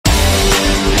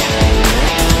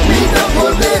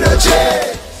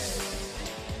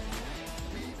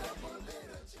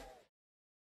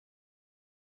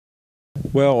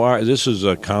Well, this is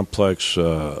a complex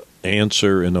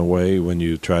answer in a way when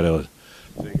you try to.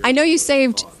 I know you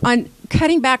saved on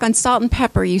cutting back on salt and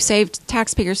pepper. You saved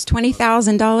taxpayers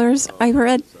 $20,000. I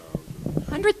read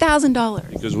 $100,000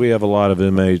 because we have a lot of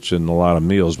inmates and a lot of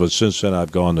meals. But since then,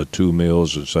 I've gone to 2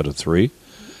 meals instead of 3.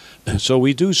 So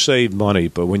we do save money.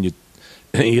 But when you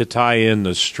tie in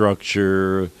the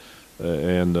structure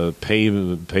and the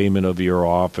payment of your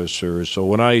officers, so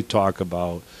when I talk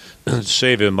about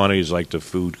saving money is like the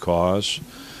food costs.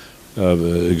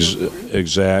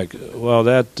 Exact. Well,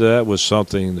 that was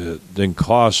something that didn't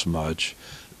cost much,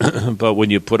 but when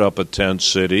you put up a tent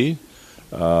city,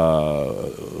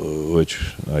 which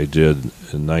I did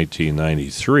in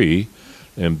 1993,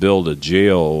 and build a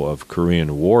jail of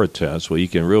Korean War tents, well, you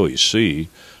can really see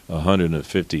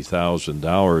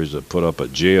 $150,000 to put up a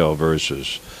jail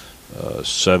versus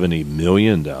 $70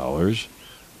 million,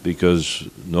 because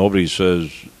nobody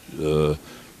says.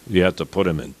 You have to put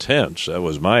them in tents. That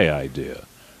was my idea.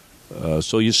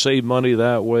 So you save money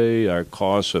that way. Our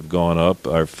costs have gone up.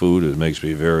 Our food, it makes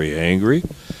me very angry.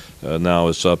 Now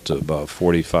it's up to about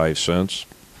 45 cents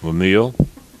a meal.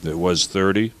 It was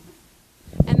 30.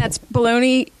 And that's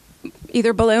bologna,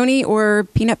 either bologna or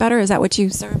peanut butter? Is that what you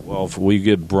serve? Well, if we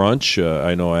get brunch,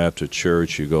 I know after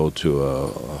church you go to a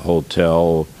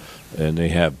hotel and they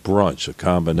have brunch, a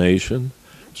combination.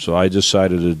 So I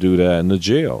decided to do that in the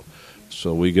jail.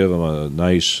 So we give them a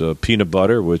nice peanut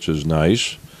butter, which is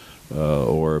nice,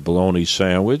 or a bologna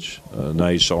sandwich, a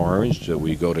nice orange.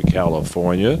 We go to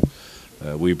California.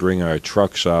 We bring our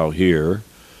trucks out here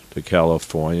to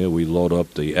California. We load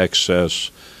up the excess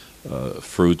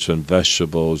fruits and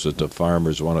vegetables that the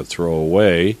farmers want to throw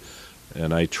away,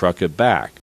 and I truck it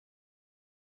back.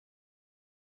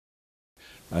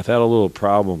 I've had a little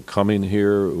problem coming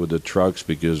here with the trucks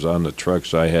because on the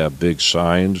trucks I have big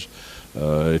signs.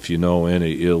 If you know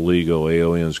any illegal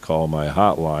aliens, call my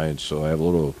hotline. So I have a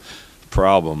little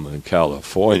problem in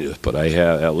California, but I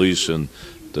have, at least in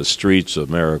the streets of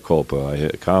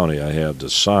Maricopa County, I have the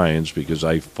signs because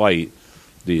I fight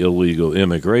the illegal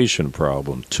immigration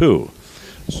problem too.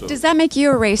 So, does that make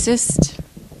you a racist?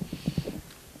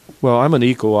 Well, I'm an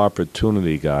equal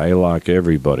opportunity guy. I lock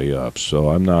everybody up, so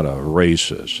I'm not a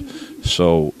racist.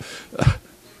 So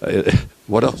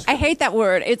what else? I hate that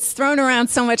word. It's thrown around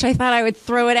so much. I thought I would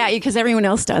throw it at you because everyone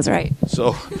else does, right?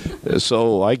 So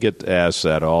I get asked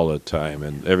that all the time,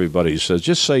 and everybody says,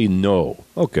 just say no.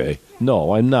 Okay,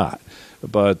 no, I'm not.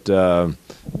 But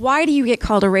why do you get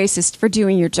called a racist for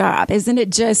doing your job? Isn't it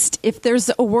just, if there's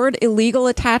a word illegal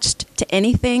attached to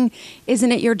anything,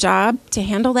 isn't it your job to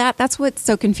handle that? That's what's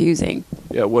so confusing.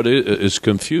 Yeah, what is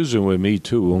confusing with me,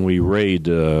 too, when we raid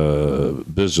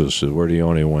businesses, we're the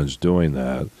only ones doing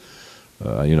that.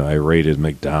 I raided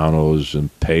McDonald's and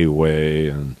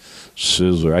Payway and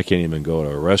Sizzler. I can't even go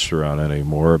to a restaurant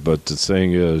anymore. But the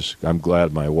thing is, I'm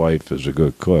glad my wife is a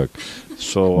good cook.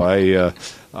 So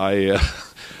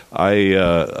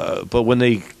but when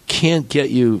they can't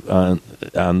get you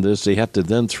on this, they have to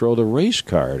then throw the race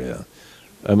card in.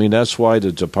 I mean, that's why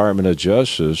the Department of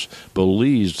Justice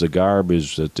believes the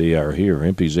garbage that they are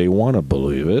hearing, because they want to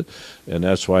believe it, and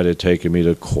that's why they're taking me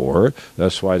to court.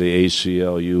 That's why the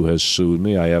ACLU has sued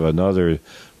me. I have another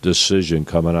decision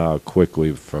coming out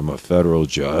quickly from a federal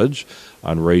judge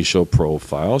on racial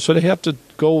profile. So they have to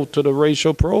go to the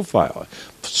racial profile,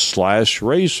 /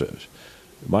 racist.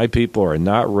 My people are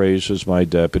not racist, my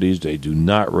deputies. They do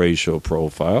not racial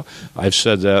profile. I've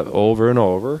said that over and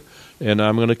over, and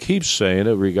I'm going to keep saying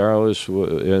it regardless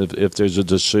if there's a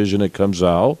decision that comes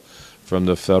out from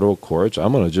the federal courts.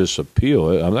 I'm going to just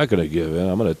appeal it. I'm not going to give in.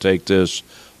 I'm going to take this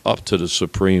up to the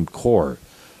Supreme Court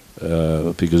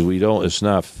because it's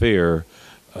not fair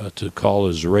to call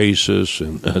us racist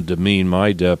and demean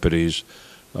my deputies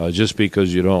just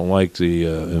because you don't like the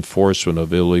enforcement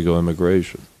of illegal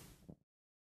immigration.